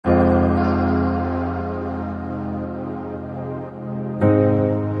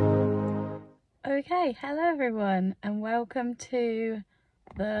Okay, hello everyone and welcome to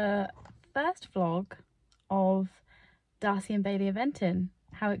the first vlog of Darcy&Bailey.Eventing.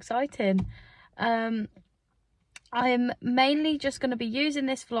 How exciting. I'm mainly just going to be using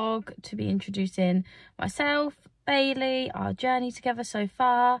this vlog to be introducing myself, Bailey, our journey together so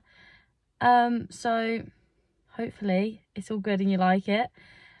far. So hopefully it's all good and you like it.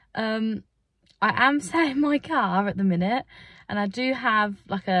 I am sat in my car at the minute and I do have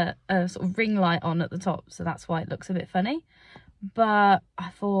like a sort of ring light on at the top, so that's why it looks a bit funny. But I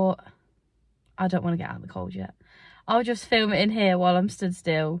thought I don't want to get out of the cold yet. I'll just film it in here while I'm stood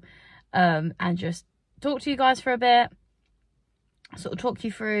still and just talk to you guys for a bit, sort of talk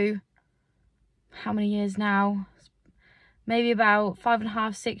you through how many years now, maybe about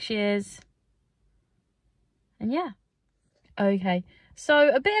 5.5, 6 years, and yeah. Okay, so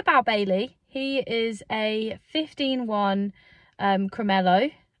a bit about Bailey. He is a 15-1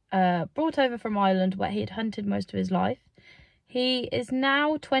 Cremello, brought over from Ireland where he had hunted most of his life. He is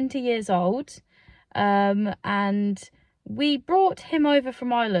now 20 years old, and we brought him over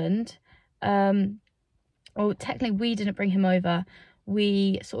from Ireland. Well, technically we didn't bring him over.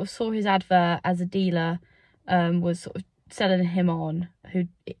 We sort of saw his advert as a dealer was sort of selling him on,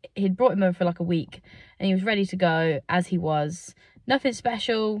 he'd brought him over for like a week and he was ready to go as he was. Nothing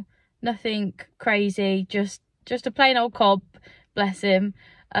special, nothing crazy, just a plain old cob, bless him.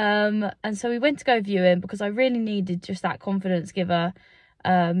 And so we went to go view him because I really needed just that confidence giver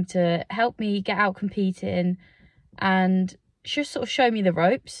to help me get out competing and just sort of show me the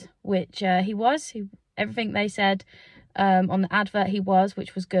ropes, which he was. Everything they said on the advert he was,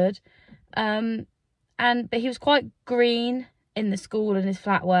 which was good. But he was quite green in the school and his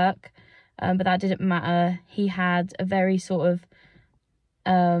flat work, but that didn't matter. He had a very sort of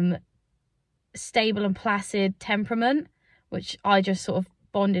stable and placid temperament, which I just sort of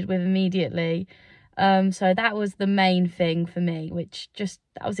bonded with immediately. So that was the main thing for me, that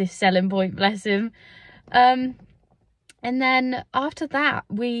was his selling point, bless him. And then after that,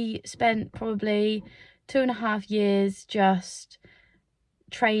 we spent probably 2.5 years just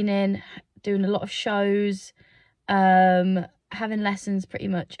training, doing a lot of shows, having lessons pretty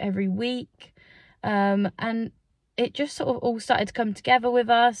much every week, and it just sort of all started to come together with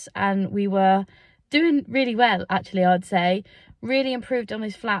us, and we were doing really well, actually. I'd say really improved on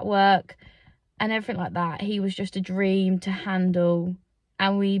his flat work and everything like that. He was just a dream to handle,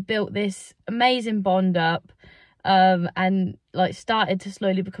 and we built this amazing bond up, and like started to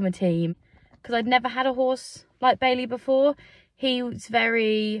slowly become a team, because I'd never had a horse like Bailey before. He was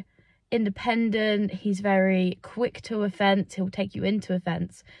very independent, he's very quick to a fence, he'll take you into a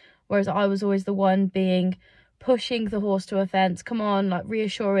fence, whereas I was always the one pushing the horse to a fence, come on, like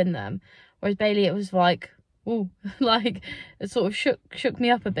reassuring them. Whereas Bailey, it was like, ooh, like it sort of shook me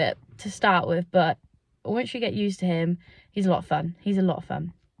up a bit to start with, but once you get used to him, he's a lot of fun.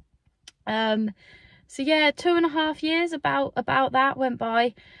 So yeah, 2.5 years about that went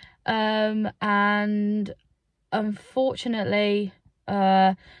by, and unfortunately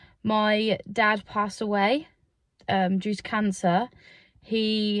my dad passed away due to cancer.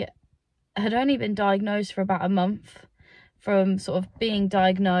 He had only been diagnosed for about a month. From sort of being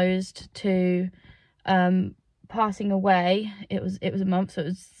diagnosed to passing away, it was a month, so it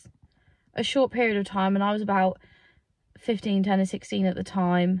was a short period of time, and I was about 15, 10 and 16 at the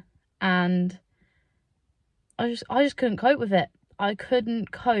time, and I just couldn't cope with it. I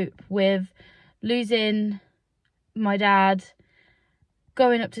couldn't cope with losing my dad,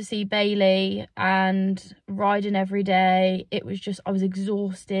 going up to see Bailey and riding every day. It was just, I was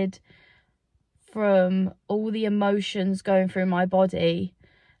exhausted from all the emotions going through my body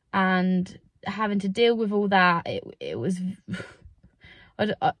and having to deal with all that. It was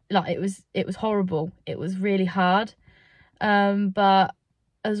it was horrible. It was really hard. But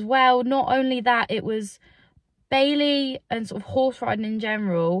as well, not only that, it was Bailey and sort of horse riding in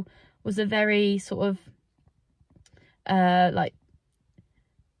general was a very sort of like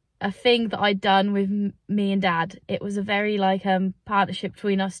a thing that I'd done with me and Dad. It was a very like partnership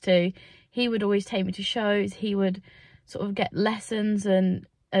between us two. He would always take me to shows, he would sort of get lessons, and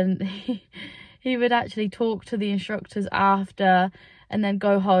he would actually talk to the instructors after and then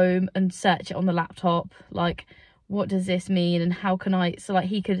go home and search it on the laptop, like, what does this mean and how can I, so like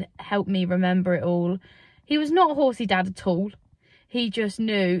he could help me remember it all. He was not a horsey dad at all. He just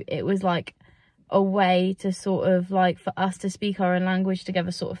knew it was like a way to sort of like for us to speak our own language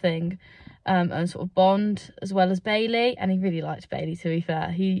together, sort of thing, and sort of bond, as well as Bailey. And he really liked Bailey, to be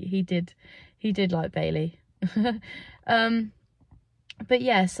fair. He did like Bailey. But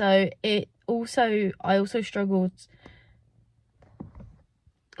yeah, so I also struggled,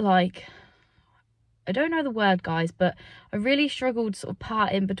 like, I don't know the word, guys, but I really struggled sort of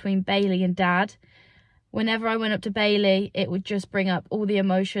parting between Bailey and Dad. Whenever I went up to Bailey, it would just bring up all the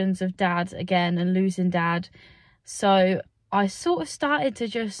emotions of Dad again and losing Dad. So I sort of started to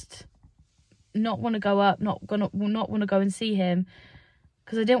just not want to go up, not want to go and see him,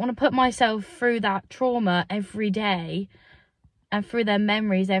 because I didn't want to put myself through that trauma every day and through their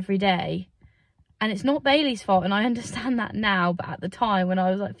memories every day. And it's not Bailey's fault, and I understand that now, but at the time when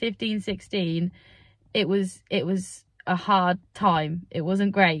I was like 15, 16, it was a hard time. It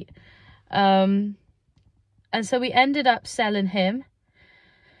wasn't great. And so we ended up selling him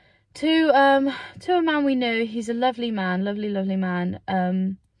to a man we knew. He's a lovely man, lovely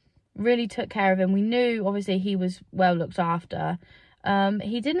man. Really took care of him. We knew obviously he was well looked after.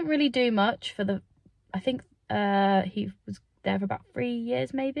 He didn't really do much for I think he was there for about 3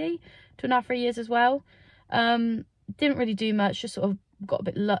 years, maybe 2.5, 3 years as well. Didn't really do much, just sort of got a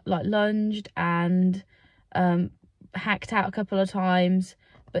bit like lunged and hacked out a couple of times,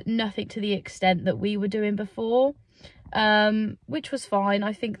 but nothing to the extent that we were doing before, which was fine.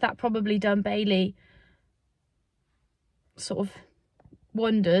 I think that probably done Bailey sort of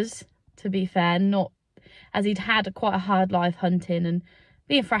wonders, to be fair, not as he'd had quite a hard life hunting and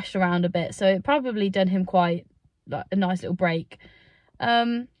being thrashed around a bit, so it probably done him quite like a nice little break.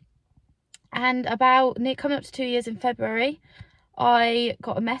 And about coming up to 2 years in February, I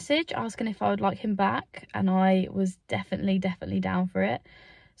got a message asking if I would like him back, and I was definitely down for it.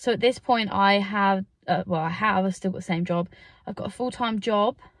 So at this point I have I've still got the same job. I've got a full-time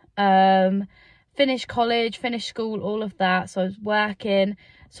job, finished college, finished school, all of that. So I was working,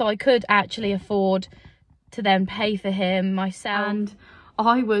 so I could actually afford to then pay for him myself. And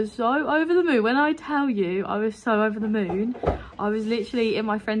I was so over the moon. When I tell you I was so over the moon, I was literally in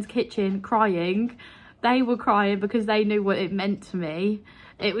my friend's kitchen crying. They were crying because they knew what it meant to me.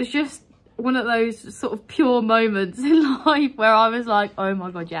 It was just one of those sort of pure moments in life where I was like, oh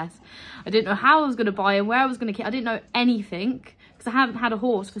my God, yes. I didn't know how I was going to buy him, where I was going to keep. I didn't know anything because I haven't had a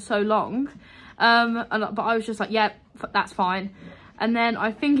horse for so long. But I was just like, yeah, that's fine. And then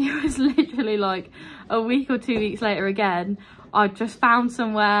I think it was literally like a week or 2 weeks later again, I just found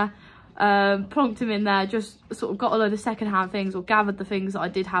somewhere, plonked him in there, just sort of got a load of secondhand things or gathered the things that I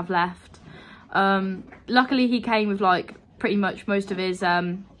did have left. Luckily he came with like pretty much most of his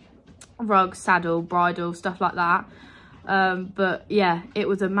rug, saddle, bridle, stuff like that. But yeah, it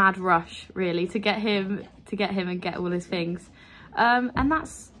was a mad rush really to get him and get all his things. And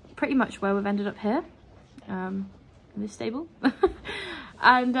that's pretty much where we've ended up here, in this stable.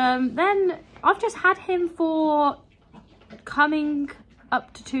 And then I've just had him for coming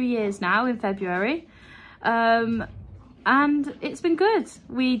up to 2 years now in February. And it's been good.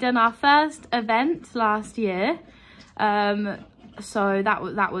 We done our first event last year, so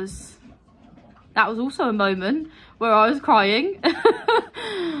that was also a moment where I was crying.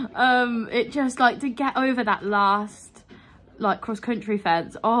 It just like to get over that last like cross-country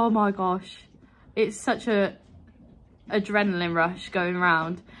fence. Oh my gosh, it's such a adrenaline rush going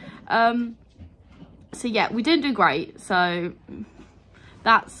around. So yeah, we didn't do great, so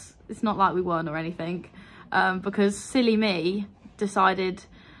it's not like we won or anything. Because silly me decided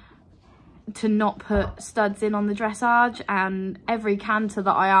to not put studs in on the dressage, and every canter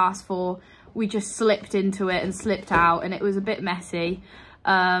that I asked for, we just slipped into it and slipped out, and it was a bit messy.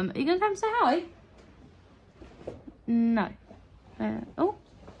 Are you gonna come say hi? No. Oh,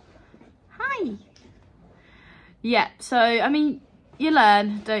 hi. Yeah, so I mean, you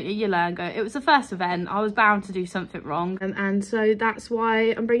learn, don't you? You learn. Go. It was the first event. I was bound to do something wrong, and so that's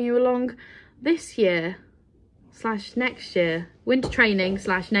why I'm bringing you along this year / next year, winter training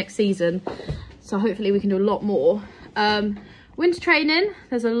 / next season. So hopefully we can do a lot more. Winter training,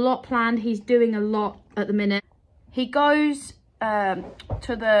 there's a lot planned. He's doing a lot at the minute. He goes to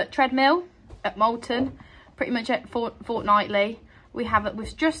the treadmill at Moulton pretty much fortnightly.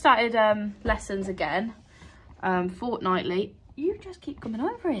 We've just started lessons again, fortnightly. You just keep coming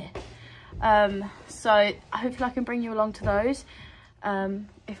over here. So hopefully I can bring you along to those.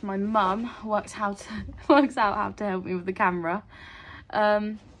 If my mum works out how to help me with the camera.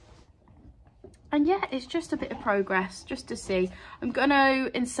 And yeah, it's just a bit of progress just to see. I'm gonna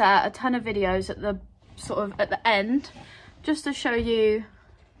insert a ton of videos at the end, just to show you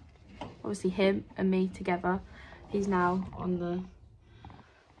obviously him and me together. He's now on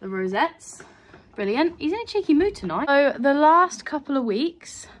the rosettes. Brilliant. He's in a cheeky mood tonight. So the last couple of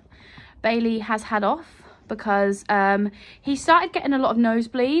weeks Bailey has had off because he started getting a lot of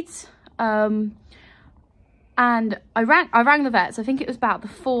nosebleeds, and I rang the vets. I think it was about the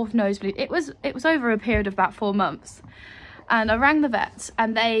 4th nosebleed. It was over a period of about 4 months, And I rang the vets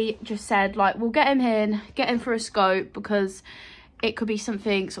and they just said, like, we'll get him in, get him for a scope, because it could be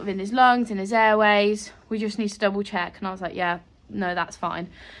something sort of in his lungs, in his airways. We just need to double check. And I was like, yeah, no, that's fine.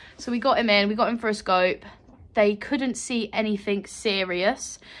 So we got him in, we got him for a scope. They couldn't see anything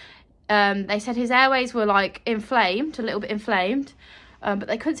serious. They said his airways were like inflamed, a little bit inflamed, but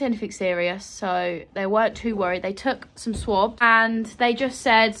they couldn't see anything serious, so they weren't too worried. They took some swabs and they just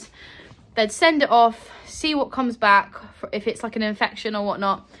said they'd send it off, see what comes back, if it's like an infection or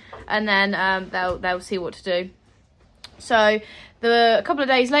whatnot, and then they'll see what to do. So a couple of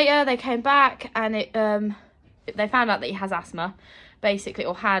days later they came back and they found out that he has asthma, basically,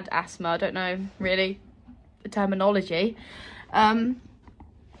 or had asthma. I don't know really the terminology.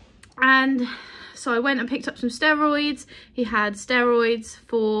 And so I went and picked up some steroids. He had steroids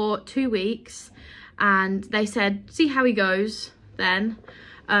for 2 weeks, and they said, see how he goes then.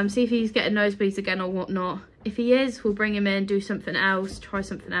 See if he's getting nosebleeds again or whatnot. If he is, we'll bring him in, do something else, try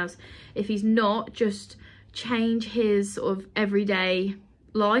something else. If he's not, just change his sort of everyday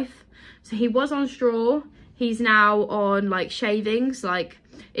life. So he was on straw. He's now on like shavings. Like,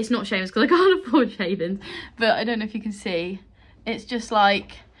 it's not shavings because I can't afford shavings, but I don't know if you can see. It's just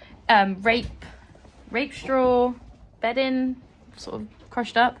like rape straw, bedding, sort of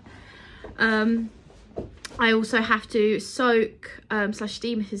crushed up. I also have to soak /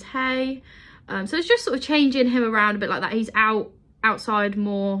 steam his hay. So it's just sort of changing him around a bit like that. He's outside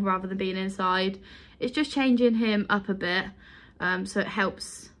more rather than being inside. It's just changing him up a bit. So it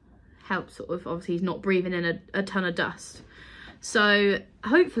helps sort of, obviously he's not breathing in a ton of dust. So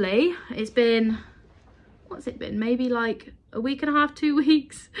hopefully it's been, what's it been? Maybe like a week and a half, 2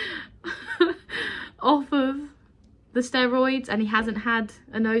 weeks off of the steroids, and he hasn't had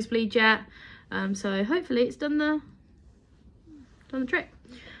a nosebleed yet. So hopefully it's done the trick.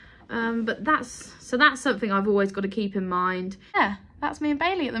 But that's something I've always got to keep in mind. Yeah, that's me and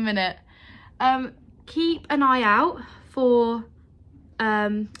Bailey at the minute. Keep an eye out for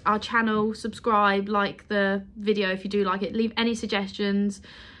our channel, subscribe, like the video if you do like it, leave any suggestions,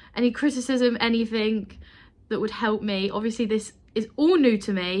 any criticism, anything that would help me. Obviously this is all new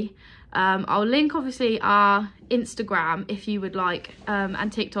to me. I'll link obviously our Instagram if you would like,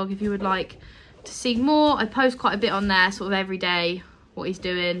 and TikTok if you would like to see more. I post quite a bit on there sort of every day, what he's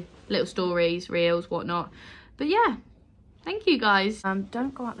doing, little stories, reels, whatnot. But yeah, thank you guys.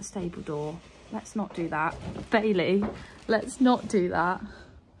 Don't go out the stable door, let's not do that. Bailey, let's not do that.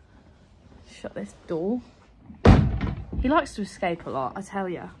 Shut this door. He likes to escape a lot, I tell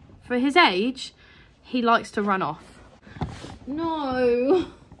you. For his age, he likes to run off. No.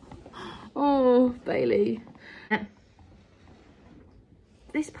 Oh, Bailey.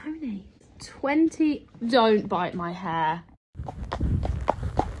 This pony. 20. Don't bite my hair.